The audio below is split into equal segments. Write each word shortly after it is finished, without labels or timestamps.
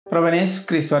ప్రభువైన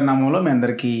యేసుక్రీస్తు నామములో మీ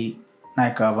అందరికీ నా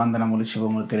యొక్క వందనములు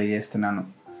శుభములు తెలియజేస్తున్నాను.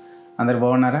 అందరు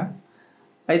బాగున్నారా?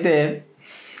 అయితే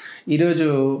ఈరోజు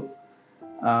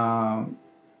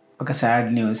ఒక సాడ్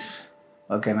న్యూస్.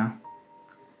 ఓకేనా?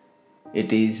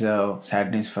 It is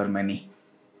sad news for many.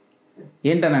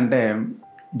 ఏంటనంటే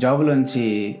జాబులోంచి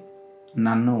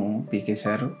నన్ను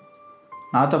పీకేశారు.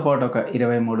 నాతో పాటు ఒక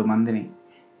 23 మందిని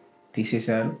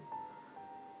తీసేశారు.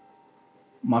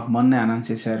 మాకు మొన్నే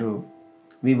అనౌన్స్ చేశారు,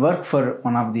 we work for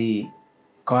one of the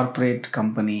corporate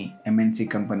company, MNC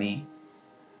company.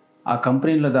 ఆ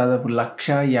కంపెనీలో దాదాపు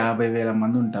 150,000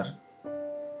 మంది ఉంటారు.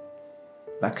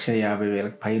 150,000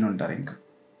 పైన ఉంటారు ఇంకా.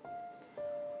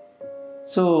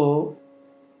 సో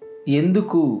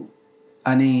ఎందుకు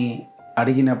అని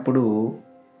అడిగినప్పుడు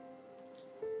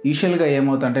యూజువల్గా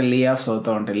ఏమవుతుందంటే లే ఆఫ్స్ అవుతూ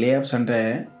ఉంటాయి. లే ఆఫ్స్ అంటే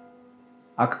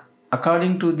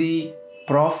according to the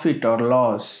profit or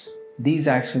loss these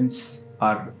actions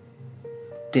are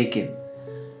taken.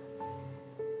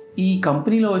 ఈ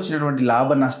కంపెనీలో వచ్చినటువంటి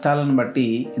లాభ నష్టాలను బట్టి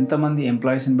ఎంతమంది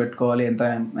ఎంప్లాయీస్ని పెట్టుకోవాలి,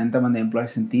 ఎంతమంది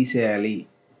ఎంప్లాయీస్ని తీసేయాలి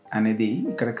అనేది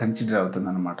ఇక్కడ కన్సిడర్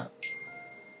అవుతుందన్నమాట.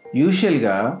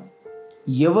 యూజువల్గా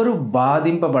ఎవరు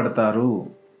బాధింపబడతారు,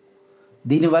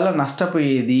 దీనివల్ల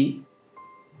నష్టపోయేది,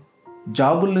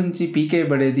 జాబుల నుంచి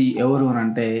పీకేయబడేది ఎవరు అని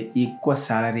అంటే ఎక్కువ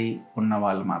శాలరీ ఉన్న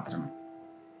వాళ్ళు మాత్రమే.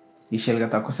 యూజువల్గా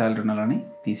తక్కువ శాలరీ ఉన్న వాళ్ళని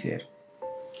తీసేయరు.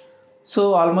 సో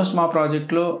ఆల్మోస్ట్ మా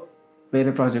ప్రాజెక్ట్లో,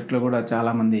 వేరే ప్రాజెక్ట్లో కూడా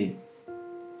చాలామంది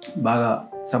బాగా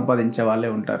సంపాదించే వాళ్ళే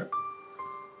ఉంటారు.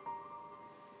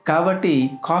 కాబట్టి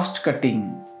కాస్ట్ కట్టింగ్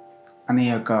అనే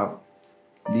యొక్క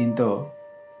దీంతో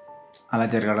అలా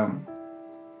జరగడం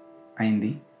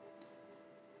అయింది.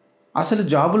 అసలు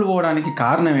జాబులు పోవడానికి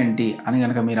కారణం ఏంటి అని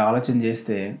కనుక మీరు ఆలోచన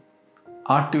చేస్తే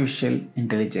ఆర్టిఫిషియల్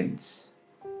ఇంటెలిజెన్స్,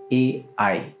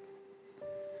 AI.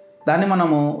 దాన్ని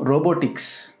మనము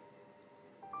రోబోటిక్స్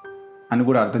అని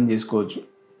కూడా అర్థం చేసుకోవచ్చు,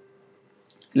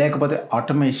 లేకపోతే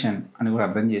ఆటోమేషన్ అని కూడా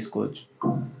అర్థం చేసుకోవచ్చు.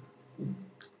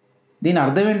 దీని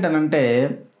అర్థం ఏంటనంటే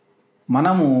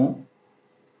మనము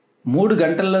 3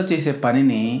 గంటల్లో చేసే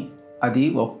పనిని అది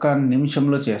 1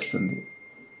 నిమిషంలో చేస్తుంది.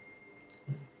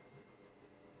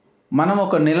 మనం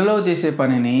 1 నెలలో చేసే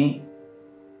పనిని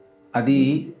అది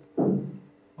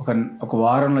ఒక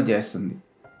వారంలో చేస్తుంది.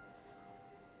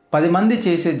 10 మంది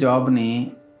చేసే జాబ్ని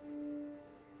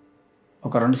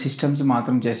ఒక 2 సిస్టమ్స్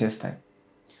మాత్రం చేసేస్తాయి.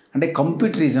 అంటే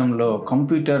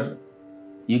కంప్యూటర్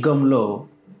యుగంలో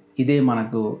ఇదే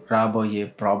మనకు రాబోయే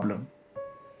ప్రాబ్లం.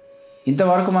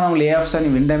 ఇంతవరకు మనం లే ఆఫ్స్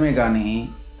అని వినడమే కానీ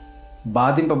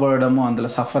బాధింపబడము,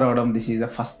 అందులో సఫర్ అవ్వడం this is the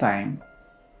first time.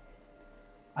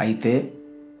 అయితే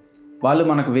వాళ్ళు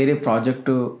మనకు వేరే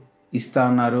ప్రాజెక్టు ఇస్తా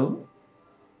అన్నారు,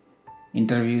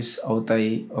 ఇంటర్వ్యూస్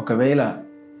అవుతాయి. ఒకవేళ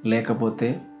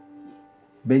లేకపోతే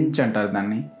బెంచ్ అంటారు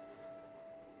దాన్ని,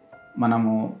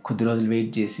 మనము కొద్ది రోజులు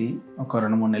వెయిట్ చేసి, ఒక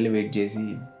 2-3 నెలలు వెయిట్ చేసి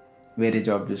వేరే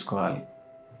జాబ్ చూసుకోవాలి.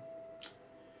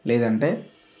 లేదంటే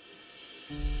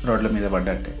రోడ్ల మీద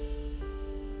పడ్డట్టే.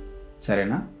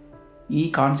 సరేనా? ఈ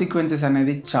కాన్సిక్వెన్సెస్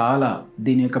అనేది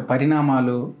దీని యొక్క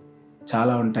పరిణామాలు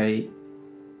చాలా ఉంటాయి.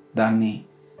 దాన్ని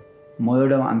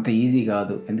మోయడం అంత ఈజీ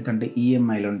కాదు. ఎందుకంటే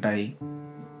EMIలు ఉంటాయి.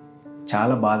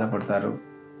 చాలా బాధపడతారు,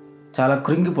 చాలా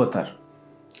కృంగిపోతారు.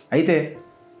 అయితే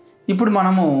ఇప్పుడు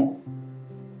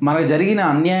మనకు జరిగిన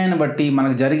అన్యాయాన్ని బట్టి,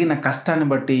 మనకు జరిగిన కష్టాన్ని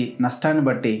బట్టి, నష్టాన్ని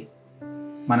బట్టి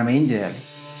మనం ఏం చేయాలి?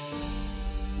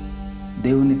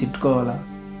 దేవుణ్ణి తిట్టుకోవాలా?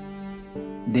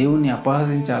 దేవుణ్ణి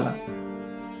అపహసించాలా?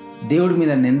 దేవుడి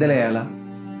మీద నిందలేయాలా?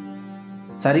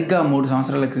 సరిగ్గా 3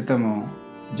 సంవత్సరాల క్రితము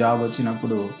జాబ్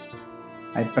వచ్చినప్పుడు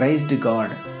ఐ ప్రైజ్డ్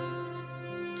గాడ్.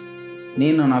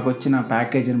 నాకు వచ్చిన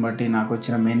ప్యాకేజీని బట్టి, నాకు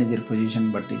వచ్చిన మేనేజర్ పొజిషన్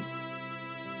బట్టి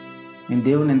నేను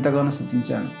దేవుడిని ఎంతగానో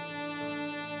స్తుతించాను.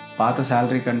 పాత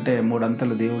శాలరీ కంటే 3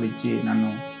 అంతలు దేవుడు ఇచ్చి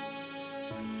నన్ను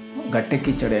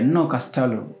గట్టెక్కించాడు. ఎన్నో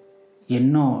కష్టాలు,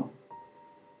 ఎన్నో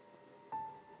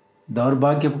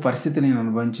దౌర్భాగ్యపు పరిస్థితి నేను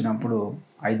అనుభవించినప్పుడు,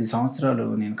 5 సంవత్సరాలు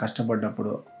నేను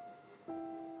కష్టపడ్డప్పుడు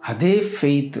అదే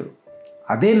ఫెయిత్,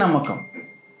 అదే నమ్మకం,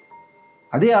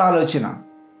 అదే ఆలోచన,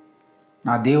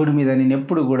 నా దేవుడి మీద నేను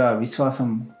ఎప్పుడు కూడా విశ్వాసం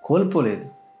కోల్పోలేదు,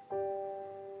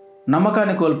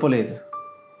 నమ్మకాన్ని కోల్పోలేదు.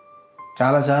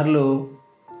 చాలాసార్లు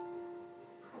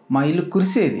మా ఇల్లు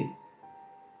కురిసేది,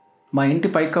 మా ఇంటి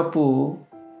పైకప్పు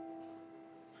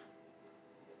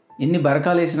ఎన్ని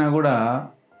బరకాలు వేసినా కూడా,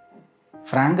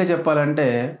 ఫ్రాంక్గా చెప్పాలంటే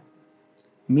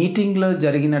మీటింగ్లో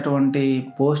జరిగినటువంటి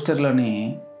పోస్టర్లని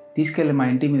తీసుకెళ్ళి మా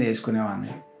ఇంటి మీద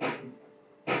వేసుకునేవాడిని.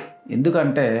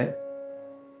 ఎందుకంటే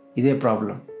ఇదే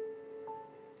ప్రాబ్లం.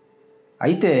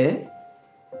 అయితే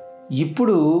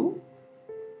ఇప్పుడు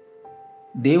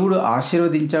దేవుడు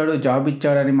ఆశీర్వదించాడు, జాబ్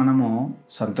ఇచ్చాడని మనము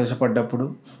సంతోషపడ్డప్పుడు,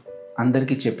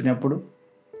 అందరికీ చెప్పినప్పుడు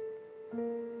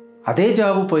అదే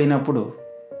జాబు పోయినప్పుడు,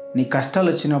 నీ కష్టాలు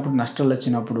వచ్చినప్పుడు, నష్టాలు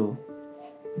వచ్చినప్పుడు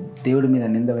దేవుడి మీద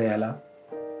నింద వేయాలా?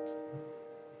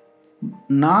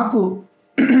 నాకు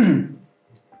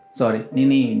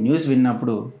నేను ఈ న్యూస్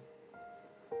విన్నప్పుడు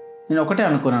నేను ఒకటే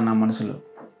అనుకున్నాను నా మనసులో,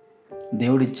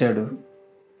 దేవుడు ఇచ్చాడు,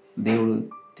 దేవుడు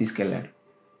తీసుకెళ్ళాడు.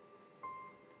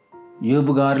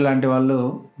 యోబు గారు లాంటి వాళ్ళు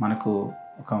మనకు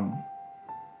ఒక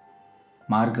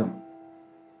మార్గం.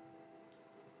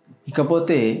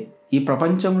 ఇకపోతే ఈ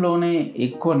ప్రపంచంలోనే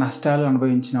ఎక్కువ నష్టాలు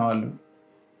అనుభవించిన వాళ్ళు,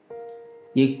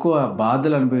 ఎక్కువ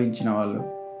బాధలు అనుభవించిన వాళ్ళు,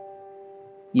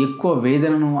 ఎక్కువ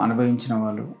వేదనను అనుభవించిన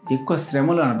వాళ్ళు, ఎక్కువ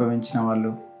శ్రమలు అనుభవించిన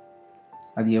వాళ్ళు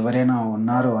అది ఎవరైనా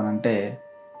ఉన్నారు అని అంటే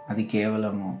అది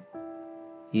కేవలము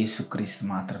యేసుక్రీస్తు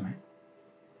మాత్రమే.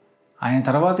 ఆయన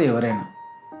తర్వాత ఎవరైనా.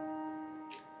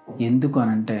 ఎందుకు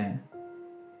అనంటే,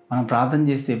 మనం ప్రార్థన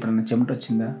చేస్తే ఎప్పుడన్నా చెమట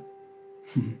వచ్చిందా?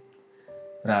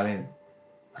 రాలేదు,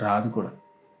 రాదు కూడా.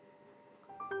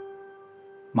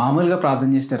 మామూలుగా ప్రార్థన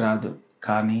చేస్తే రాదు,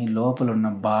 కానీ లోపలున్న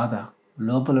బాధ,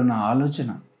 లోపలున్న ఆలోచన,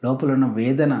 లోపలున్న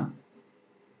వేదన,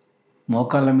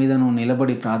 మోకాళ్ళ మీద నువ్వు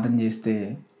నిలబడి ప్రార్థన చేస్తే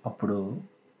అప్పుడు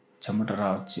చెమట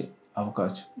రావచ్చు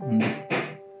అవకాశం ఉంది.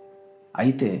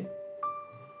 అయితే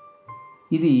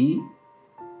ఇది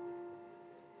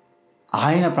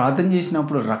ఆయన ప్రార్థన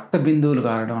చేసినప్పుడు రక్త బిందువులు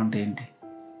కారడం అంటే ఏంటి?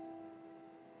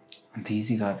 అంత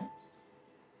ఈజీ కాదు.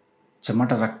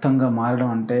 చెమట రక్తంగా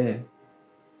మారడం అంటే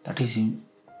దట్ ఈజ్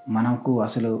మనకు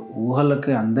అసలు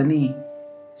ఊహలకి అందని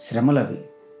శ్రమలవి.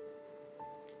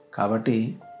 కాబట్టి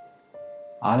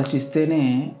ఆలోచిస్తేనే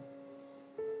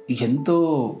ఎంతో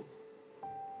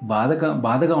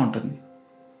బాధగా ఉంటుంది.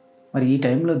 మరి ఈ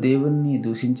టైంలో దేవుణ్ణి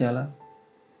దూషించాలా?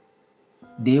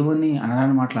 దేవుణ్ణి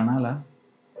అనరాని మాటలు అనాలా?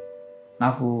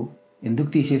 నాకు ఎందుకు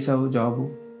తీసేసావు జాబు?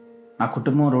 నా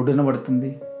కుటుంబం రోడ్డున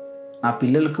పడుతుంది, నా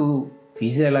పిల్లలకు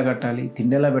ఫీజులు ఎలా కట్టాలి,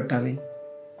 తిండి ఎలా పెట్టాలి,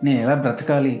 నేను ఎలా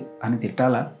బ్రతకాలి అని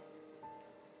తిట్టాలా?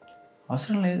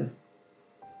 అవసరం లేదు.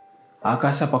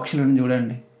 ఆకాశ పక్షులను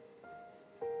చూడండి,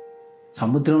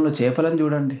 సముద్రంలో చేపలను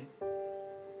చూడండి.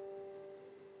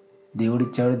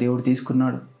 దేవుడిచ్చాడు, దేవుడు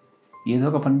తీసుకున్నాడు, ఏదో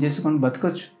ఒక పని చేసుకొని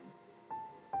బతకొచ్చు.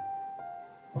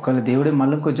 ఒకవేళ దేవుడే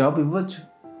మళ్ళీ ఇంకో జాబ్ ఇవ్వచ్చు,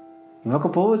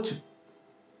 ఇవ్వకపోవచ్చు.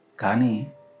 కానీ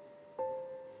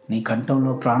నీ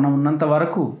కంఠంలో ప్రాణం ఉన్నంత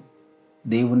వరకు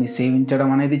దేవుణ్ణి సేవించడం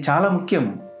అనేది చాలా ముఖ్యం.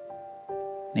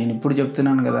 నేను ఇప్పుడు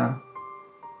చెప్తున్నాను కదా,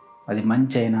 అది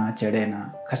మంచి అయినా చెడైనా,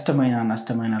 కష్టమైన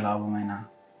నష్టమైన లాభమైనా.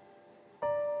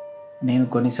 నేను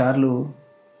కొన్నిసార్లు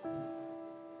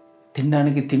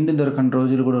తినడానికి తిండి దొరకని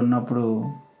రోజులు కూడా ఉన్నప్పుడు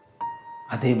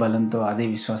అదే బలంతో, అదే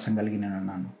విశ్వాసం కలిగి నేను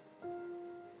ఉన్నాను.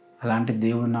 అలాంటి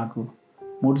దేవుడు నాకు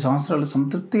 3 సంవత్సరాలు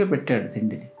సంతృప్తిగా పెట్టాడు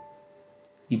తిండిని.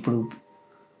 ఇప్పుడు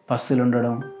పస్తులు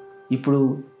ఉండడం, ఇప్పుడు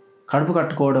కడుపు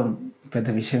కట్టుకోవడం పెద్ద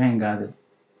విషయమేం కాదు.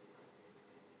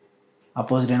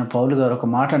 అపోజిట్ పౌలు గారు ఒక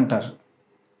మాట అంటారు,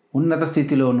 ఉన్నత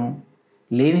స్థితిలోనూ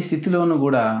లేని స్థితిలోనూ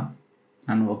కూడా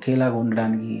నన్ను ఒకేలాగా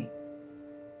ఉండడానికి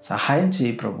సహాయం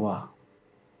చేయి ప్రభువా.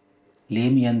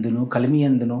 లేమి అందును కలిమి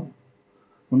అందును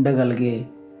ఉండగలిగే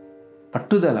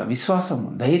పట్టుదల, విశ్వాసము,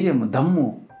 ధైర్యము, దమ్ము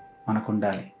మనకు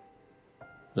ఉండాలి.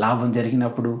 లాభం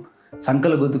జరిగినప్పుడు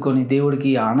సంకలు గుద్దుకొని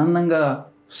దేవుడికి ఆనందంగా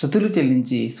స్తుతులు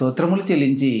చెల్లించి, స్తోత్రములు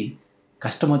చెల్లించి,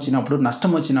 కష్టం వచ్చినప్పుడు,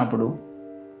 నష్టం వచ్చినప్పుడు,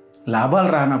 లాభాలు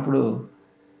రానప్పుడు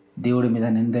దేవుడి మీద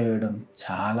నింద వేయడం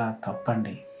చాలా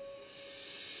తప్పండి.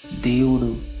 దేవుడు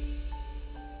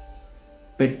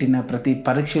పెట్టిన ప్రతి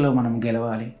పరీక్షలో మనం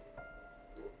గెలవాలి.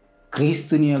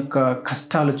 క్రీస్తుని యొక్క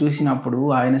కష్టాలు చూసినప్పుడు,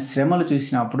 ఆయన శ్రమలు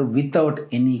చూసినప్పుడు వితౌట్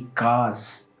ఎనీ కాజ్,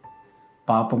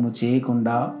 పాపము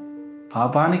చేయకుండా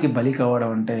పాపానికి బలి కావడం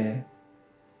అంటే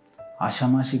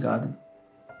ఆషామాషి కాదు.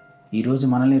 ఈరోజు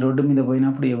మనల్ని రోడ్డు మీద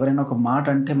పోయినప్పుడు ఎవరైనా ఒక మాట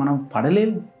అంటే మనం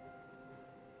పడలేము.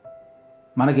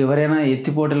 మనకు ఎవరైనా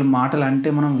ఎత్తిపోటల మాటలు అంటే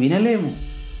మనం వినలేము,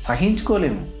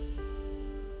 సహించుకోలేము.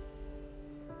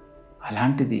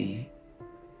 అలాంటిది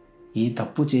ఈ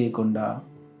తప్పు చేయకుండా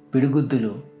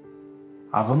పిడిగుద్దులు,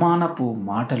 అవమానపు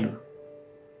మాటలు,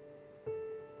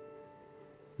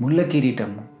 ముళ్ళ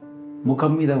కిరీటము,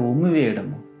 ముఖం మీద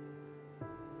ఉమ్మివేయడము,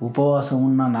 ఉపవాసం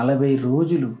ఉన్న 40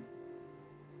 రోజులు,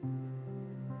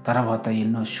 తర్వాత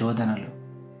ఎన్నో శోధనలు.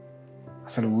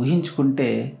 అసలు ఊహించుకుంటే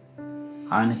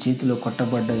ఆయన చేతిలో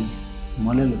కొట్టబడ్డాయి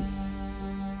మొలలు,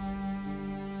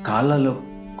 కాళ్ళలో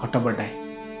కొట్టబడ్డాయి,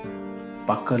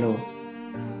 పక్కలో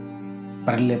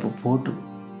పర్లేపు పోటు.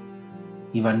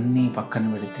 ఇవన్నీ పక్కన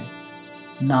పెడితే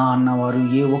నా అన్నవారు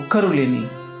ఏ ఒక్కరూ లేని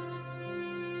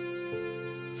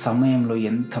సమయంలో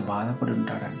ఎంత బాధపడి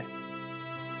ఉంటాడండి.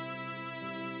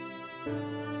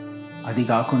 అది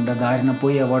కాకుండా దారిన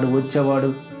పోయేవాడు,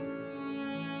 వచ్చేవాడు,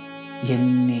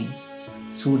 ఎన్ని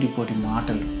సూటిపోటి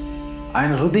మాటలు.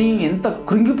 ఆయన హృదయం ఎంత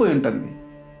కృంగిపోయి ఉంటుంది.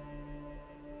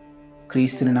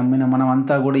 క్రీస్తుని నమ్మిన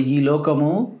మనమంతా కూడా ఈ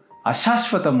లోకము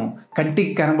అశాశ్వతము,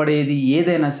 కంటికి కనబడేది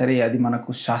ఏదైనా సరే అది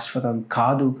మనకు శాశ్వతం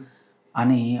కాదు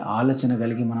అని ఆలోచన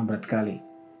కలిగి మనం బ్రతకాలి.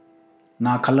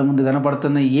 నా కళ్ళ ముందు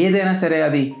కనపడుతున్న ఏదైనా సరే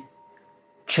అది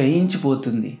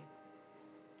క్షయించిపోతుంది.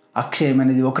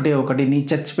 అక్షయమైనది ఒకటే ఒకటి, నీ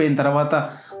చచ్చిపోయిన తర్వాత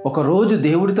ఒకరోజు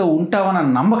దేవుడితో ఉంటామన్న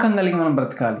నమ్మకం కలిగి మనం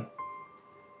బ్రతకాలి.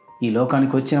 ఈ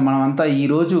లోకానికి వచ్చిన మనమంతా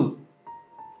ఈరోజు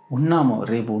ఉన్నాము,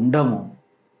 రేపు ఉండము.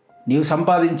 నీవు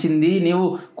సంపాదించింది, నీవు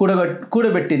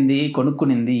కూడబెట్టింది,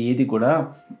 కొనుక్కునింది ఏది కూడా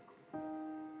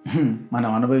మనం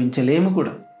అనుభవించలేము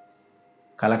కూడా.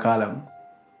 కలకాలం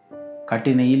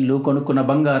కట్టిన ఇల్లు, కొనుక్కున్న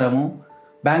బంగారము,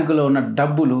 బ్యాంకులో ఉన్న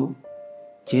డబ్బులు,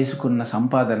 చేసుకున్న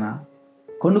సంపాదన,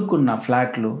 కొనుక్కున్న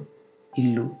ఫ్లాట్లు,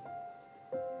 ఇల్లు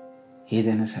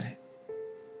ఏదైనా సరే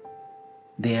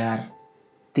they are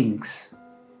things.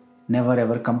 Never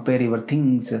ever compare your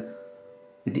things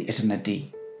with eternity.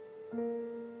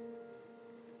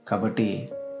 కాబట్టి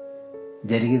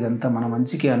జరిగేదంతా మన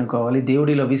మంచికి అనుకోవాలి.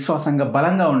 దేవుడిలో విశ్వాసంగా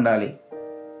బలంగా ఉండాలి.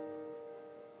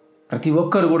 ప్రతి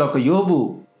ఒక్కరు కూడా ఒక యోబు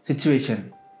సిచ్యువేషన్,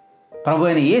 ప్రభు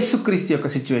అయిన యేసుక్రీస్తు యొక్క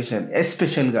సిచ్యువేషన్,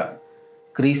 ఎస్పెషల్గా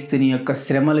క్రీస్తుని యొక్క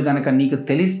శ్రమలు కనుక నీకు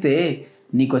తెలిస్తే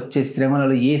నీకు వచ్చే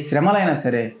శ్రమలలో ఏ శ్రమలైనా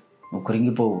సరే నువ్వు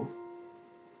కృంగిపోవు.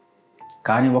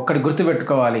 కానీ ఒక్కటి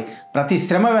గుర్తుపెట్టుకోవాలి, ప్రతి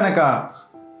శ్రమ వెనక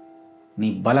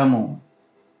నీ బలము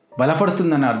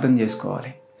బలపడుతుందని అర్థం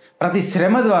చేసుకోవాలి. ప్రతి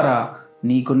శ్రమ ద్వారా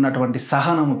నీకున్నటువంటి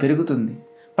సహనము పెరుగుతుంది.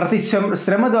 ప్రతి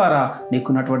శ్రమ ద్వారా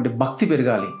నీకున్నటువంటి భక్తి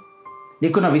పెరగాలి,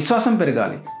 నీకున్న విశ్వాసం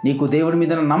పెరగాలి, నీకు దేవుడి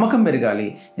మీద నమ్మకం పెరగాలి.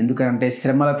 ఎందుకంటే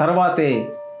శ్రమల తర్వాతే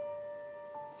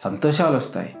సంతోషాలు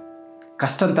వస్తాయి,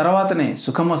 కష్టం తర్వాతనే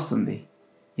సుఖం వస్తుంది.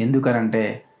 ఎందుకనంటే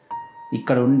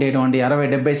ఇక్కడ ఉండేటువంటి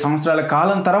 60-70 సంవత్సరాల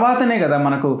కాలం తర్వాతనే కదా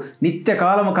మనకు నిత్య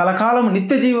కాలము, కలకాలము,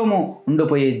 నిత్య జీవము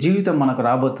ఉండిపోయే జీవితం మనకు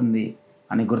రాబోతుంది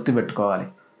అని గుర్తుపెట్టుకోవాలి.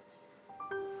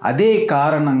 అదే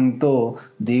కారణంతో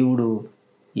దేవుడు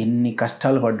ఎన్ని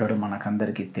కష్టాలు పడ్డాడో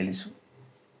మనకందరికీ తెలుసు.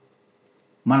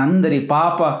 మనందరి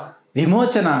పాప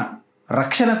విమోచన,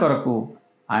 రక్షణ కొరకు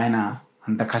ఆయన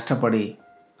అంత కష్టపడి,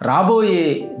 రాబోయే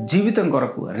జీవితం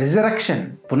కొరకు, రిజరక్షన్,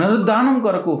 పునరుద్ధానం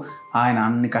కొరకు ఆయన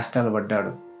అన్ని కష్టాలు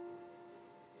పడ్డాడు.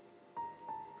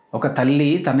 ఒక తల్లి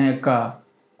తన యొక్క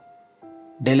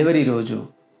డెలివరీ రోజు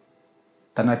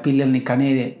తన పిల్లల్ని కనే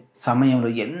సమయంలో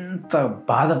ఎంత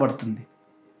బాధపడుతుంది.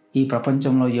 ఈ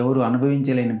ప్రపంచంలో ఎవరు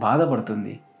అనుభవించలేని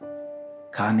బాధపడుతుంది.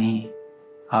 కానీ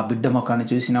ఆ బిడ్డ ముఖాన్ని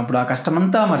చూసినప్పుడు ఆ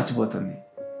కష్టమంతా మర్చిపోతుంది.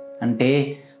 అంటే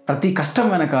ప్రతి కష్టం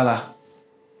వెనకాల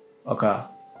ఒక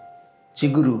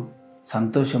చిగురు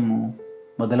సంతోషము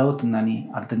మొదలవుతుందని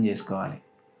అర్థం చేసుకోవాలి.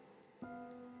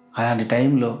 అలాంటి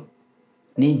టైంలో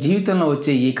నీ జీవితంలో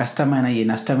వచ్చే ఏ కష్టమైన, ఏ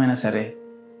నష్టమైనా సరే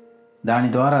దాని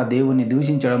ద్వారా దేవుణ్ణి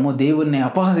దూషించడము, దేవుణ్ణి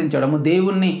అపహసించడము,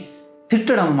 దేవుణ్ణి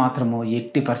తిట్టడం మాత్రము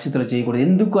ఎట్టి పరిస్థితుల్లో చేయకూడదు.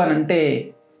 ఎందుకు అనంటే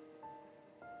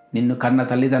నిన్ను కన్న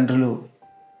తల్లిదండ్రులు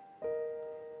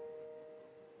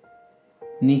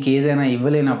నీకేదైనా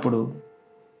ఇవ్వలేనప్పుడు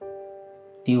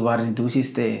నీవు వారిని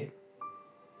దూషిస్తే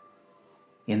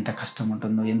ఎంత కష్టం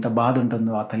ఉంటుందో, ఎంత బాధ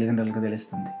ఉంటుందో ఆ తల్లిదండ్రులకు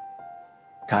తెలుస్తుంది.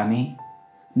 కానీ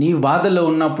నీవు బాధలో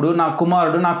ఉన్నప్పుడు, నా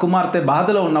కుమారుడు, నా కుమార్తె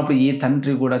బాధలో ఉన్నప్పుడు ఏ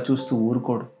తండ్రి కూడా చూస్తూ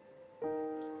ఊరుకోడు.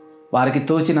 వారికి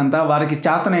తోచినంత, వారికి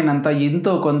చేతనైనంత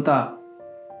ఎంతో కొంత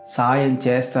సాయం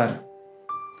చేస్తారు.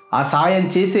 ఆ సాయం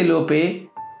చేసే లోపే,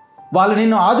 వాళ్ళు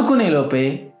నిన్ను ఆదుకునే లోపే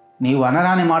నీవు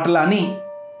అనరాని మాటలు అని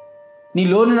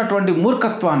నీలోనున్నటువంటి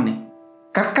మూర్ఖత్వాన్ని,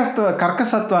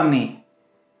 కర్కసత్వాన్ని,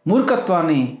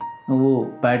 మూర్ఖత్వాన్ని నువ్వు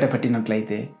బయట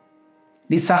పెట్టినట్లయితే,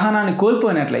 నీ సహనాన్ని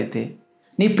కోల్పోయినట్లయితే,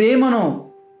 నీ ప్రేమను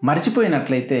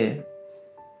మర్చిపోయినట్లయితే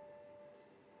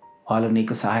వాళ్ళు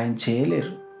నీకు సహాయం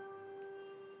చేయలేరు.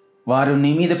 వారు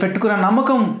నీ మీద పెట్టుకున్న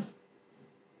నమ్మకం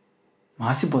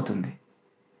మాసిపోతుంది.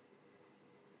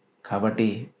 కాబట్టి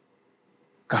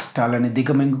కష్టాలని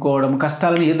దిగమింగుకోవడం,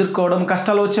 కష్టాలను ఎదుర్కోవడం,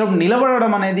 కష్టాలు వచ్చినప్పుడు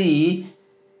నిలబడడం అనేది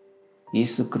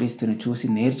యేసుక్రీస్తుని చూసి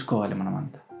నేర్చుకోవాలి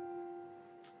మనమంతా.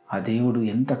 ఆ దేవుడు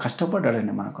ఎంత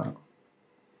కష్టపడ్డాడండి మన కొరకు.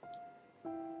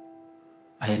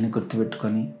 అవన్నీ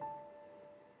గుర్తుపెట్టుకొని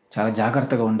చాలా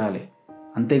జాగ్రత్తగా ఉండాలి.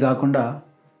 అంతేకాకుండా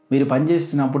మీరు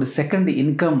పనిచేస్తున్నప్పుడు సెకండ్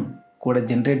ఇన్కమ్ కూడా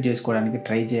జనరేట్ చేసుకోవడానికి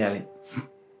ట్రై చేయాలి.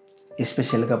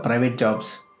 ఎస్పెషల్గా ప్రైవేట్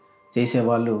జాబ్స్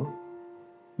చేసేవాళ్ళు,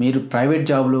 మీరు ప్రైవేట్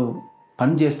జాబ్లో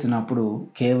పని చేస్తున్నప్పుడు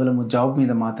కేవలం జాబ్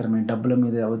మీద మాత్రమే, డబ్బుల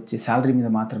మీద వచ్చే శాలరీ మీద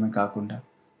మాత్రమే కాకుండా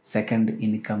సెకండ్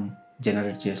ఇన్కమ్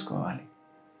జనరేట్ చేసుకోవాలి.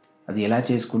 అది ఎలా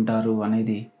చేసుకుంటారు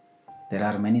అనేది there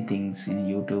are many things in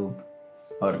YouTube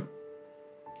or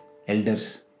elders,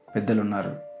 పెద్దలు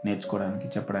ఉన్నారు నేర్చుకోవడానికి,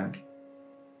 చెప్పడానికి.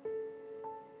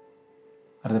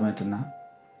 అర్థమవుతుందా?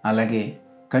 అలాగే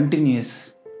continuous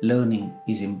learning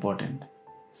is important.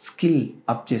 Skill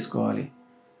up చేసుకోవాలి.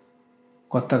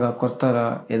 కొత్తగా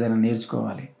ఏదైనా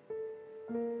నేర్చుకోవాలి.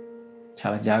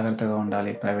 చాలా జాగ్రత్తగా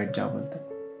ఉండాలి ప్రైవేట్ జాబులతో.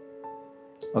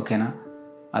 ఓకేనా?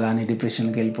 అలానే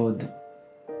డిప్రెషన్కి వెళ్ళిపోవద్దు.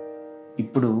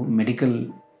 ఇప్పుడు మెడికల్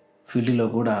ఫీల్డ్లో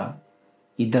కూడా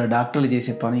 2 డాక్టర్లు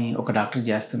చేసే పని ఒక డాక్టర్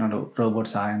చేస్తున్నాడు రోబోట్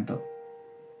సహాయంతో.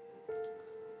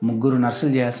 3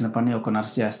 నర్సులు చేయాల్సిన పని ఒక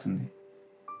నర్సు చేస్తుంది.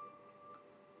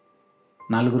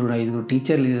 4-5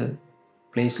 టీచర్లు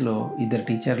ప్లేస్లో 2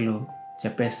 టీచర్లు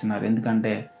చెప్పేస్తున్నారు.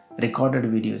 ఎందుకంటే recorded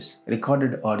videos,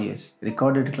 recorded audios,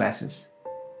 recorded classes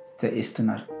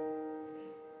ఇస్తున్నారు.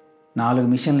 4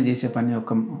 మనుషులు చేసే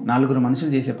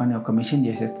పని ఒక మిషన్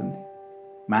చేసేస్తుంది.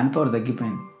 మ్యాన్ పవర్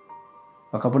తగ్గిపోయింది.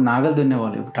 ఒకప్పుడు నాగలు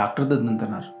దున్నేవాళ్ళు, ఇప్పుడు ట్రాక్టర్తో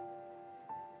దున్నుతున్నారు.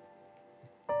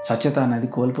 స్వచ్ఛత అనేది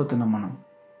కోల్పోతున్నాం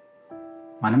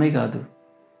మనమే కాదు,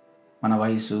 మన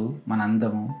వయసు, మన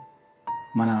అందము,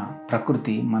 మన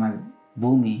ప్రకృతి, మన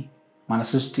భూమి, మన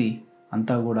సృష్టి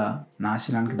అంతా కూడా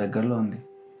నాశనానికి దగ్గరలో ఉంది.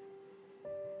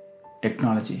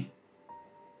 టెక్నాలజీ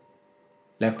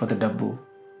లేకపోతే డబ్బు,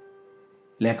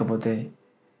 లేకపోతే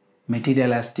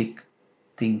materialistic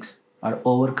things are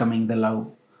overcoming the love,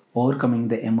 overcoming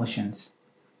the emotions,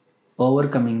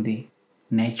 overcoming the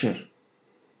nature.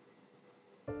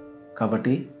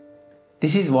 కాబట్టి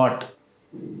this is what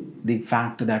the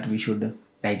fact that we should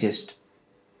digest.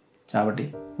 కాబట్టి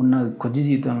ఉన్న కొద్ది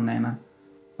జీవితంలోనైనా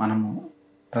మనము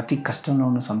ప్రతి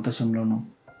కష్టంలోనూ సంతోషంలోనూ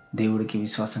దేవుడికి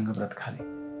విశ్వాసంగా బ్రతకాలి.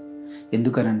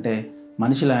 ఎందుకనంటే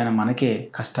మనుషులు ఆయన మనకే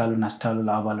కష్టాలు, నష్టాలు,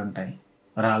 లాభాలు ఉంటాయి.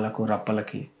 రాళ్ళకు,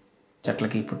 రప్పలకి,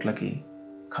 చెట్లకి, పుట్లకి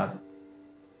కాదు.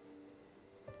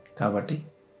 కాబట్టి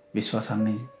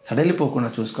విశ్వాసాన్ని సడలిపోకుండా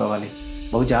చూసుకోవాలి.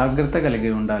 బహు జాగ్రత్త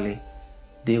కలిగి ఉండాలి.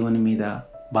 దేవుని మీద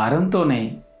భారంతోనే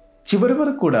చివరి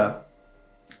వరకు కూడా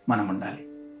మనం ఉండాలి.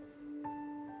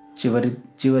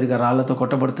 చివరిగా రాళ్లతో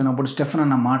కొట్టబడుతున్నప్పుడు స్టెఫెన్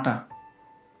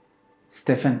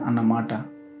అన్న మాట,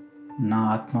 నా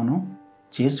ఆత్మను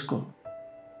చేర్చుకో.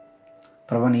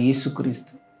 ప్రభువైన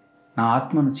యేసుక్రీస్తు, నా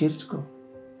ఆత్మను చేర్చుకో.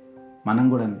 మనం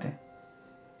కూడా అంతే.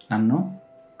 నన్ను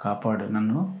కాపాడు,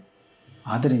 నన్ను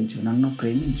ఆదరించు, నన్ను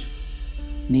ప్రేమించు,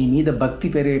 నీ మీద భక్తి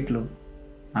పెరిగేట్లు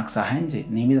నాకు సహాయం చేయి,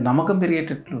 నీ మీద నమ్మకం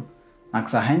పెరిగేటట్లు నాకు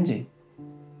సహాయం చేయి.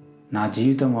 నా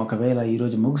జీవితం ఒకవేళ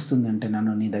ఈరోజు ముగుస్తుందంటే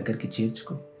నన్ను నీ దగ్గరికి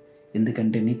చేర్చుకో.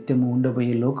 ఎందుకంటే నిత్యము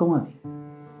ఉండబోయే లోకం అది.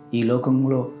 ఈ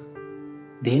లోకంలో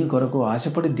దేని కొరకు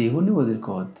ఆశపడి దేవుణ్ణి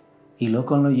వదులుకోవద్దు. ఈ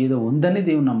లోకంలో ఏదో ఉందని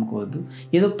దేవుని నమ్ముకోవద్దు,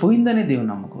 ఏదో పోయిందని దేవుని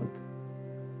నమ్ముకోవద్దు.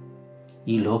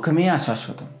 ఈ లోకమే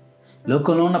అశాశ్వతం.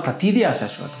 లోకంలో ఉన్న ప్రతిదీ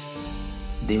అశాశ్వతం.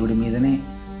 దేవుడి మీదనే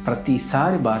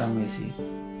ప్రతిసారి భారం వేసి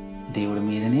దేవుడి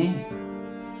మీదనే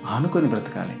ఆనుకొని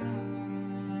బ్రతకాలి.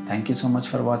 Thank you so much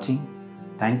for watching.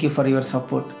 Thank you for your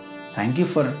support. Thank you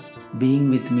for being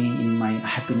with me in my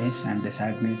happiness and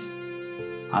sadness.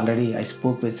 Already I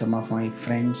spoke with some of my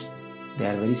friends. They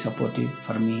are very supportive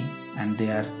for me and they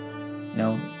are,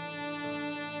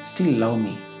 still love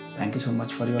me. Thank you so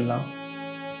much for your love.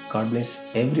 God bless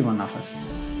every one of us.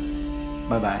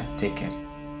 Bye bye. Take care.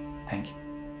 Thank you.